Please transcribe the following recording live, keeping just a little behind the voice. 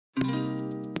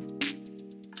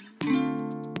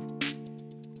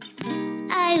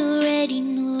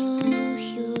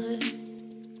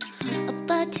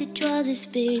draw this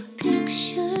big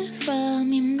picture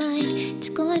from your mind. It's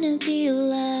gonna be a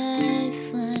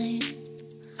lifeline.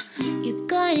 You're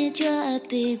gonna draw a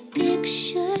big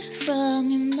picture from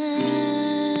your mind.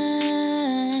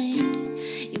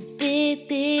 Your big,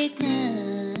 big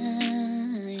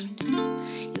mind.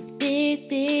 Your big,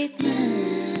 big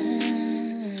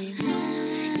mind.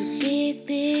 Your big,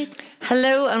 big.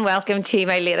 Hello and welcome to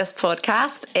my latest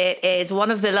podcast. It is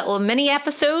one of the little mini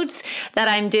episodes that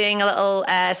I'm doing a little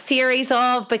series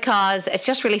of, because it's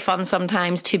just really fun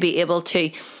sometimes to be able to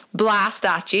blast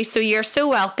at you. So you're so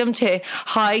welcome to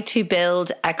how to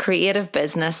build a creative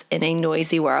business in a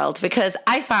noisy world, because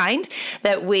I find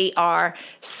that we are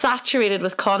saturated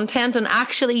with content, and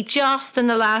actually just in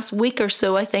the last week or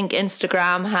so I think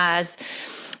Instagram has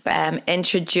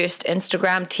introduced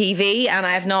Instagram TV, and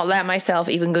I have not let myself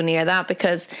even go near that,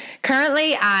 because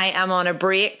currently I am on a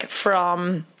break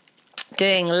from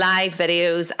doing live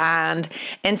videos and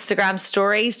Instagram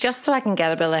stories, just so I can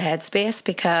get a bit of headspace,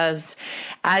 because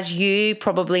as you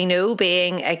probably know,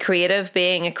 being a creative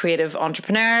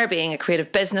entrepreneur, being a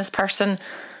creative business person,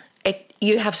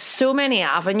 you have so many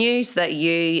avenues that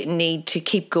you need to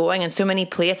keep going and so many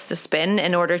plates to spin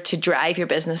in order to drive your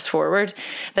business forward,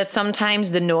 that sometimes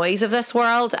the noise of this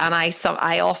world, and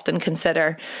I often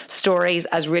consider stories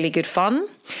as really good fun,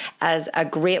 as a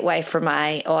great way for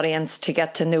my audience to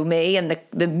get to know me and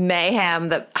the mayhem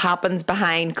that happens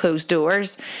behind closed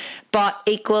doors. But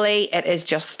equally, it is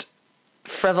just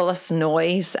frivolous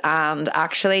noise, and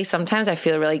actually sometimes I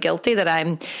feel really guilty that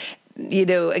I'm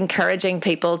encouraging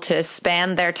people to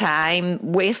spend their time,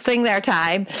 wasting their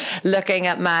time looking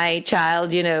at my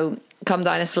child, come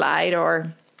down a slide,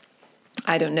 or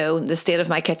I don't know, the state of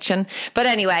my kitchen. But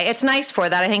anyway, it's nice for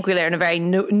that. I think we live in a very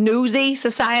nosy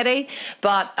society,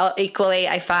 but equally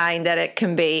I find that it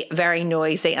can be very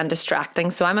noisy and distracting.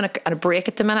 So I'm on a break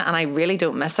at the minute, and I really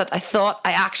don't miss it. I thought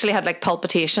I actually had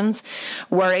palpitations,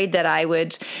 worried that I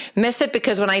would miss it,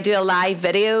 because when I do a live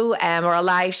video or a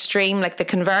live stream, the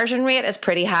conversion rate is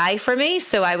pretty high for me.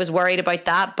 So I was worried about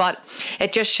that. But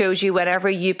it just shows you,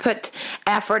 whenever you put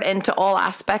effort into all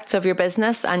aspects of your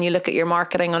business and you look at your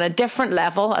marketing on a different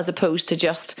level as opposed to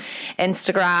just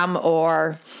Instagram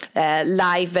or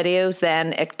live videos,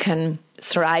 then it can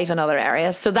thrive in other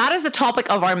areas. So that is the topic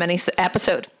of our mini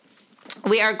episode.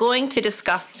 We are going to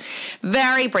discuss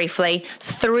very briefly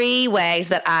 3 ways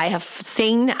that I have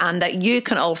seen and that you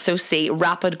can also see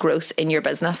rapid growth in your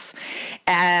business.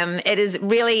 It is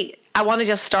really, I want to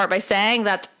just start by saying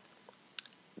that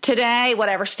today,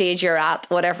 whatever stage you're at,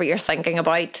 whatever you're thinking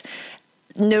about,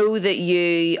 know that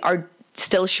you are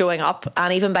still showing up,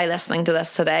 and even by listening to this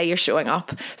today, you're showing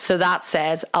up. So that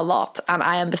says a lot, and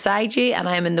I am beside you, and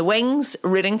I am in the wings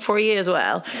rooting for you as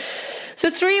well. So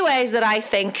 3 ways that I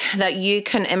think that you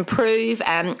can improve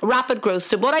rapid growth.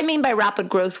 So what I mean by rapid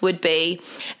growth would be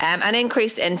an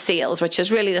increase in sales, which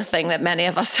is really the thing that many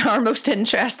of us are most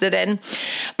interested in,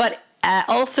 but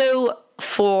also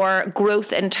for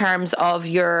growth in terms of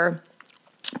your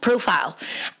profile,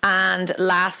 and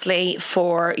lastly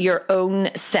for your own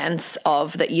sense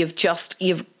of that you've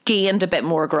gained a bit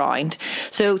more ground.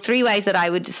 So 3 ways that I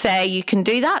would say you can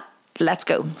do that. Let's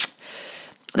go.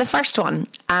 The first one,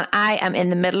 and I am in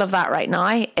the middle of that right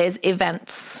now, is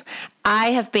events.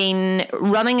 I have been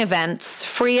running events,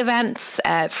 free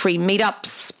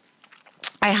meetups.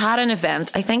 I had an event,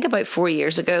 I think about 4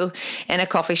 years ago, in a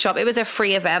coffee shop. It was a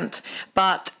free event,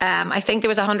 but I think there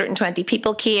was 120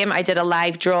 people came. I did a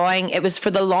live drawing. It was for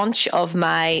the launch of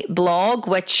my blog,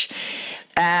 which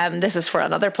this is for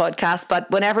another podcast,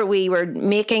 but whenever we were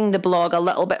making the blog a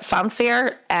little bit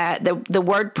fancier, the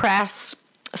WordPress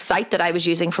site that I was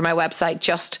using for my website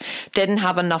just didn't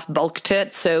have enough bulk to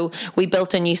it, so we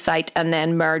built a new site and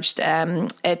then merged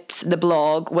the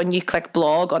blog. When you click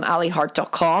blog on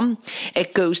alihart.com,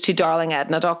 it goes to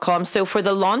darlingedna.com. So for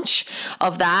the launch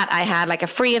of that, I had a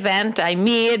free event. I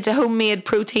made homemade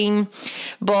protein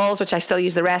balls, which I still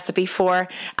use the recipe for,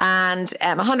 and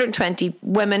 120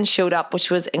 women showed up,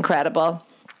 which was incredible.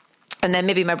 And then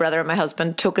maybe my brother and my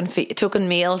husband, token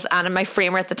meals, and my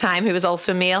framer at the time, who was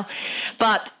also male.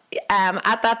 But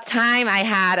at that time, I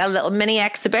had a little mini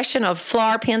exhibition of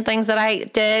flower paintings that I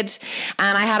did,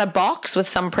 and I had a box with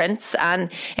some prints. And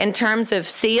in terms of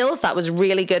sales, that was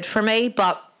really good for me.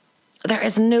 But there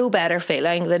is no better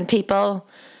feeling than people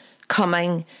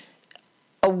coming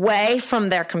away from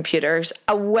their computers,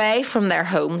 away from their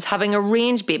homes, having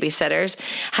arranged babysitters,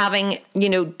 having,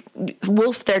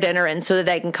 wolfed their dinner in so that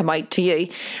they can come out to you,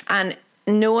 and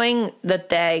knowing that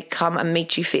they come and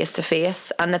meet you face to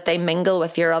face and that they mingle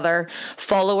with your other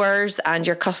followers and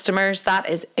your customers, that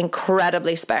is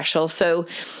incredibly special. So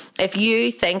if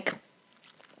you think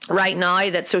right now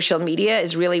that social media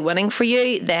is really winning for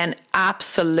you, then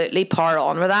absolutely power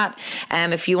on with that.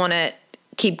 If you want to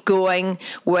keep going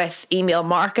with email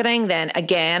marketing, then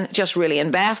again, just really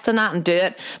invest in that and do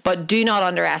it. But do not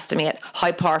underestimate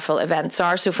how powerful events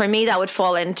are. So for me, that would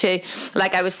fall into,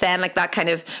 like I was saying, like that kind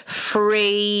of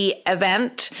free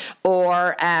event,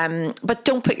 or but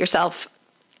don't put yourself,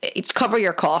 cover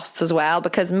your costs as well,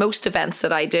 because most events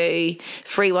that I do,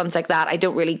 free ones like that, I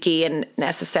don't really gain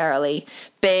necessarily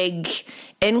big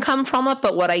income from it,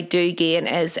 but what I do gain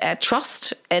is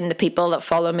trust in the people that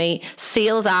follow me,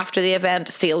 sales after the event,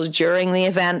 sales during the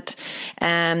event,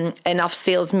 enough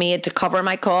sales made to cover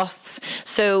my costs.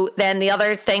 So then the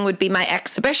other thing would be my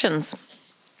exhibitions,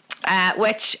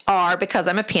 which are, because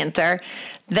I'm a painter,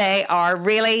 they are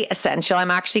really essential.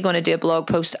 I'm actually going to do a blog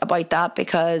post about that,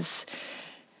 because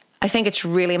I think it's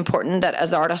really important that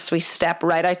as artists we step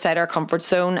right outside our comfort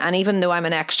zone. And even though I'm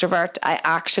an extrovert, I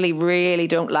actually really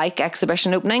don't like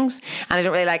exhibition openings, and I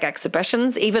don't really like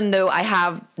exhibitions, even though I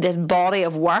have this body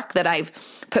of work that I've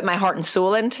put my heart and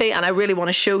soul into and I really want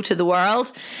to show to the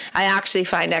world. I actually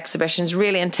find exhibitions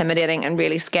really intimidating and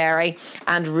really scary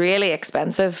and really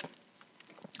expensive.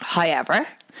 However,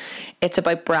 it's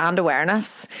about brand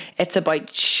awareness. It's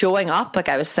about showing up, like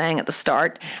I was saying at the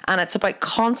start, and it's about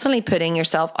constantly putting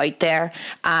yourself out there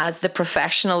as the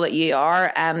professional that you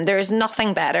are. There is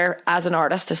nothing better as an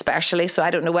artist, especially. So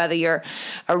I don't know whether you're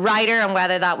a writer and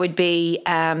whether that would be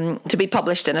to be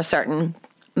published in a certain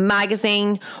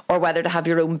magazine or whether to have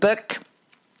your own book.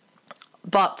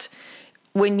 But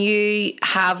when you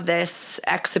have this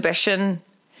exhibition,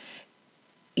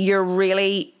 you're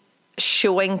really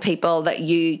showing people that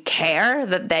you care,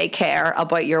 that they care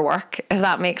about your work, if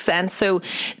that makes sense. So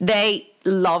they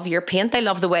love your paint. They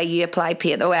love the way you apply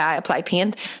paint, the way I apply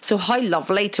paint. So how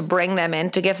lovely to bring them in,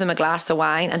 to give them a glass of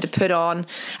wine and to put on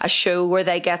a show where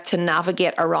they get to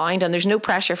navigate around, and there's no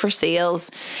pressure for sales,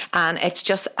 and it's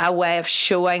just a way of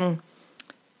showing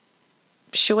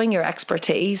your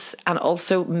expertise and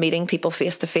also meeting people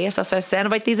face to face, as I was saying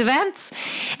about these events.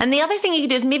 And the other thing you could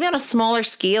do is maybe on a smaller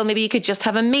scale, maybe you could just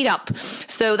have a meetup.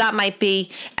 So that might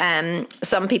be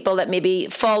some people that maybe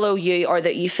follow you or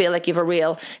that you feel like you have a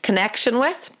real connection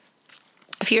with.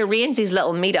 If you arrange these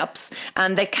little meetups,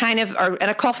 and they kind of are in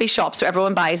a coffee shop, so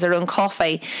everyone buys their own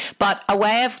coffee, but a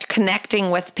way of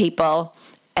connecting with people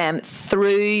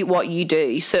through what you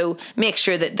do. So make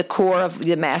sure that the core of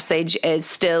the message is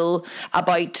still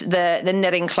about the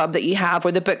knitting club that you have,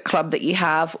 or the book club that you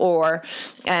have, or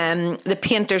the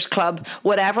painters club,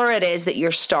 whatever it is that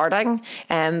you're starting.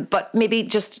 But maybe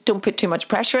just don't put too much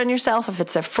pressure on yourself. If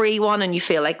it's a free one and you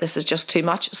feel like this is just too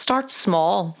much, start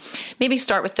small. Maybe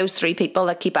start with those 3 people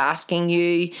that keep asking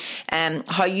you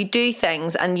how you do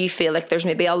things, and you feel like there's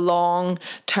maybe a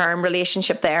long-term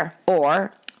relationship there,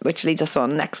 or which leads us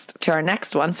on to our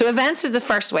next one. So events is the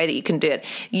first way that you can do it.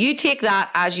 You take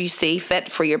that as you see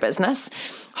fit for your business.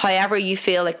 However you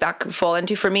feel like that could fall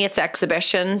into. For me, it's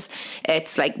exhibitions.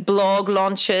 It's like blog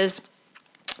launches.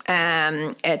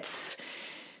 It's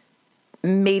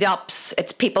meetups.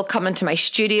 It's people coming to my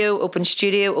studio, open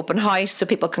house, so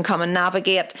people can come and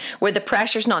navigate, where the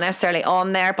pressure's not necessarily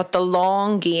on there, but the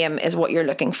long game is what you're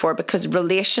looking for, because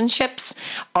relationships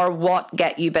are what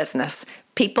get you business.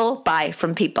 People buy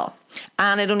from people,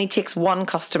 and it only takes one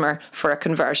customer for a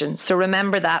conversion. So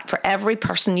remember that for every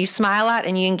person you smile at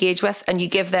and you engage with and you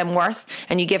give them worth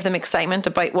and you give them excitement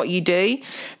about what you do,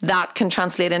 that can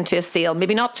translate into a sale.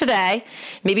 Maybe not today,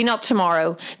 maybe not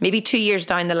tomorrow, maybe 2 years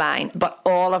down the line, but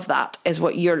all of that is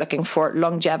what you're looking for,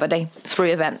 longevity through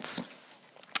events.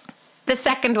 The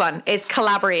second one is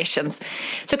collaborations.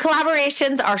 So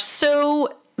collaborations are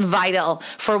so vital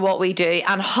for what we do,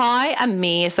 and how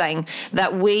amazing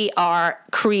that we are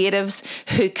creatives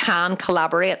who can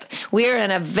collaborate. We're in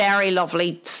a very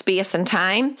lovely space and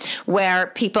time where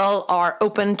people are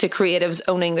open to creatives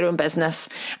owning their own business,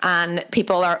 and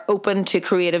people are open to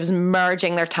creatives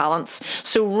merging their talents.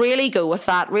 So really go with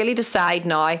that. Really decide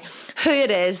now who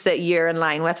it is that you're in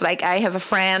line with. Like, I have a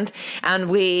friend, and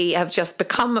we have just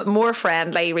become more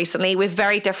friendly recently. We have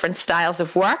very different styles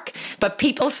of work, but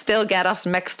people still get us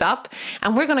mixed up,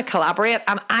 and we're going to collaborate.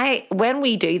 And when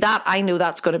we do that, I know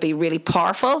that's going to be really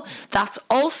powerful. That's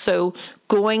also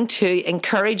going to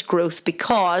encourage growth,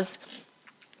 because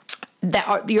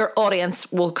your audience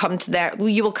will come to there.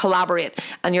 You will collaborate,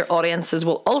 and your audiences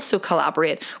will also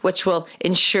collaborate, which will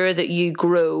ensure that you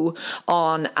grow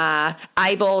on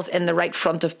eyeballs in the right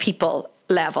front of people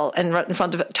level and right in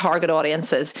front of target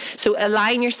audiences. So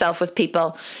align yourself with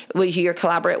people who you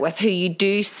collaborate with, who you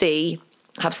do see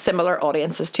have similar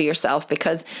audiences to yourself,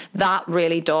 because that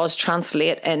really does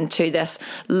translate into this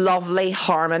lovely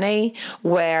harmony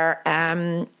where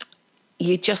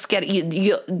you just get,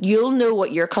 you'll know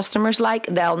what your customers like,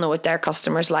 they'll know what their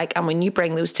customers like, and when you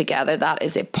bring those together, that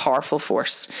is a powerful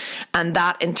force, and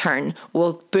that in turn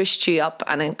will boost you up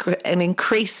and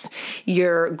increase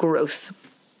your growth.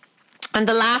 And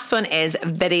the last one is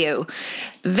video.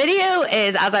 Video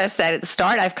is, as I said at the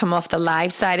start, I've come off the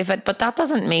live side of it, but that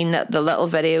doesn't mean that the little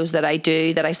videos that I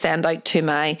do, that I send out to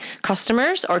my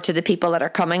customers or to the people that are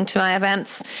coming to my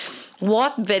events,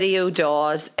 what video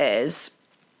does is,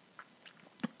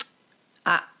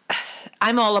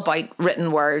 I'm all about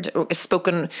written word,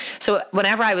 spoken. So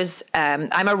whenever I was,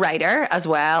 I'm a writer as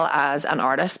well as an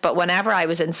artist, but whenever I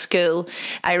was in school,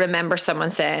 I remember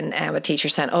someone saying, a teacher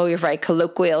saying, oh, you're very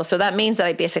colloquial. So that means that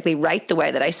I basically write the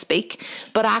way that I speak.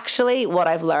 But actually what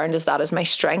I've learned is that is my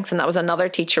strength. And that was another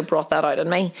teacher brought that out in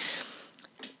me.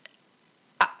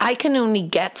 I can only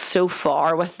get so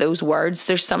far with those words.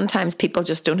 There's sometimes people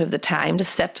just don't have the time to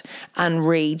sit and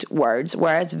read words,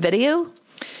 whereas video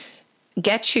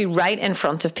gets you right in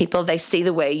front of people. They see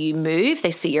the way you move.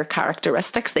 They see your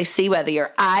characteristics. They see whether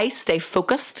your eyes stay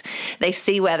focused. They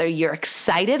see whether you're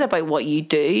excited about what you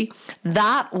do.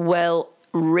 That will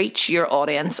reach your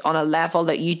audience on a level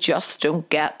that you just don't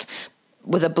get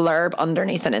with a blurb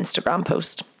underneath an Instagram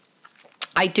post.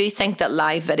 I do think that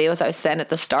live video, as I was saying at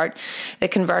the start, the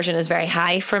conversion is very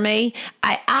high for me.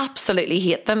 I absolutely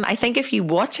hate them. I think if you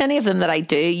watch any of them that I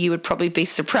do, you would probably be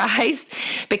surprised,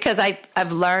 because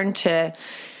I've learned to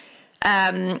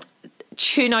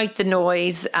tune out the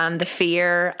noise and the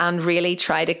fear and really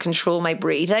try to control my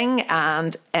breathing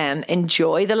and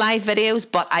enjoy the live videos,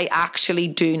 but I actually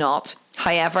do not.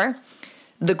 However,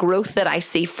 the growth that I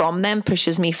see from them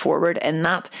pushes me forward in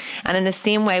that. And in the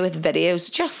same way with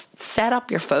videos, just set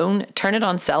up your phone, turn it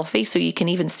on selfie so you can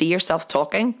even see yourself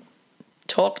talking.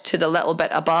 Talk to the little bit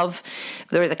above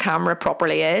where the camera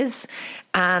properly is.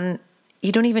 And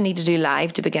you don't even need to do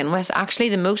live to begin with. Actually,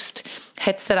 the most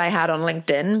hits that I had on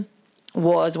LinkedIn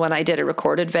was when I did a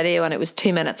recorded video, and it was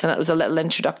 2 minutes and it was a little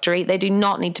introductory. They do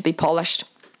not need to be polished.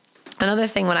 Another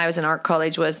thing when I was in art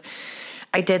college was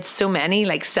I did so many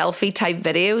like selfie type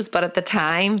videos, but at the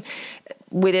time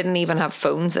we didn't even have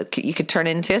phones that you could turn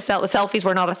into. Selfies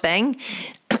were not a thing.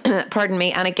 Pardon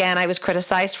me. And again, I was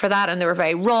criticized for that, and they were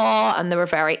very raw and they were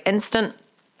very instant.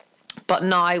 But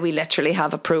now we literally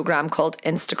have a program called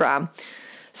Instagram.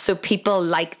 So people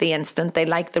like the instant, they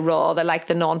like the raw, they like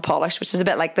the non-polished, which is a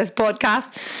bit like this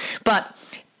podcast, but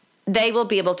they will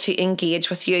be able to engage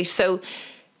with you. So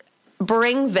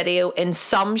bring video in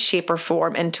some shape or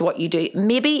form into what you do.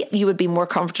 Maybe you would be more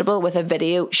comfortable with a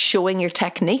video showing your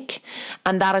technique,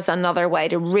 and that is another way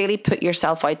to really put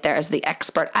yourself out there as the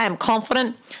expert. I am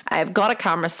confident, I've got a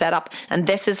camera set up, and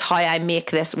this is how I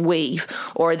make this weave,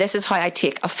 or this is how I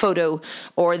take a photo,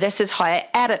 or this is how I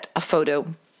edit a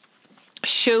photo.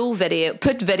 Show video,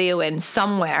 put video in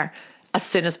somewhere as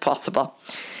soon as possible.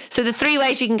 So the 3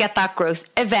 ways you can get that growth: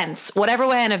 events, whatever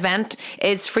way an event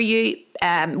is for you,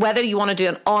 whether you want to do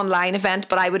an online event,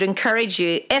 but I would encourage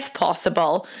you, if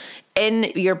possible,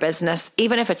 in your business,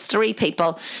 even if it's 3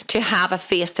 people, to have a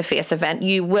face-to-face event.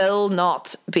 You will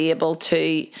not be able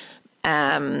to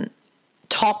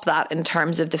top that in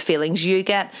terms of the feelings you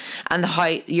get and how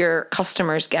your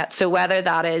customers get. So whether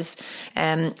that is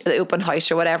the open house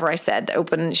or whatever I said, the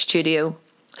open studio,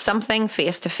 something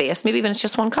face-to-face, maybe even it's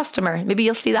just one customer, maybe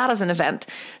you'll see that as an event.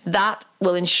 That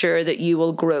will ensure that you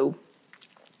will grow,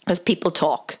 because people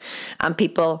talk and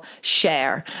people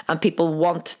share and people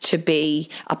want to be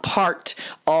a part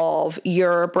of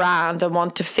your brand and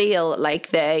want to feel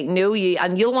like they know you,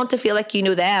 and you'll want to feel like you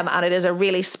know them, and it is a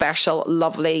really special,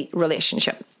 lovely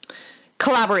relationship.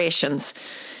 Collaborations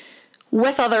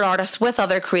with other artists, with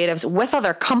other creatives, with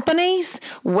other companies,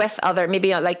 with other,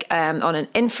 maybe like on an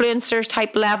influencer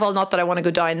type level. Not that I want to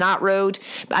go down that road.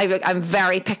 I'm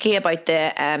very picky about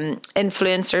the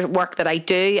influencer work that I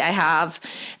do. I have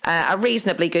a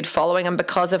reasonably good following, and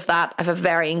because of that, I have a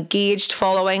very engaged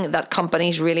following that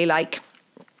companies really like.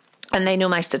 And they know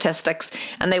my statistics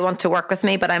and they want to work with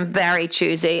me, but I'm very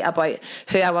choosy about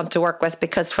who I want to work with,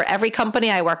 because for every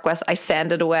company I work with, I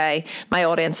send it away, my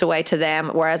audience away to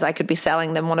them, whereas I could be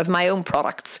selling them one of my own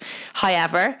products.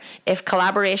 However, if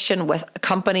collaboration with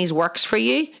companies works for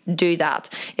you, do that.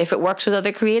 If it works with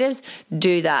other creatives,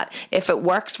 do that. If it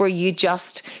works where you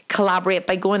just collaborate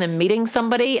by going and meeting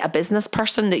somebody, a business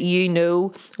person that you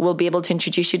know will be able to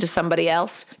introduce you to somebody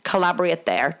else, collaborate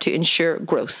there to ensure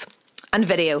growth. and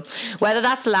video, whether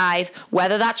that's live,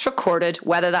 whether that's recorded,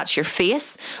 whether that's your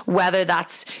face, whether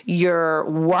that's your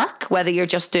work, whether you're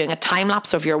just doing a time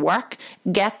lapse of your work,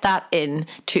 get that in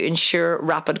to ensure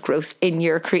rapid growth in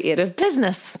your creative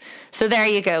business. So there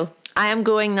you go. I am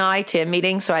going now to a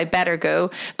meeting, so I better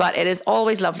go, but it is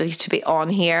always lovely to be on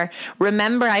here.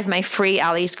 Remember, I have my free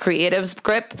Ali's Creatives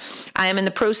group. I am in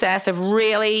the process of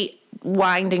really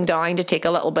winding down to take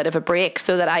a little bit of a break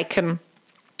so that I can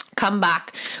come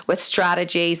back with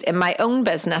strategies in my own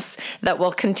business that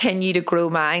will continue to grow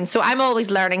mine. So I'm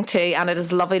always learning too, and it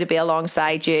is lovely to be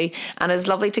alongside you, and it is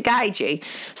lovely to guide you.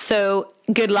 So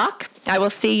good luck. I will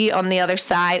see you on the other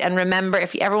side. And remember,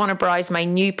 if you ever want to browse my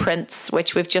new prints,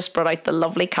 which we've just brought out, the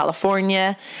lovely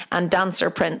California and dancer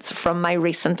prints from my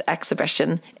recent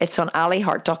exhibition, it's on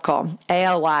alyharte.com,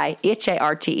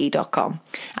 ALYHARTE.com.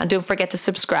 And don't forget to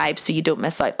subscribe so you don't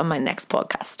miss out on my next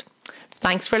podcast.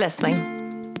 Thanks for listening.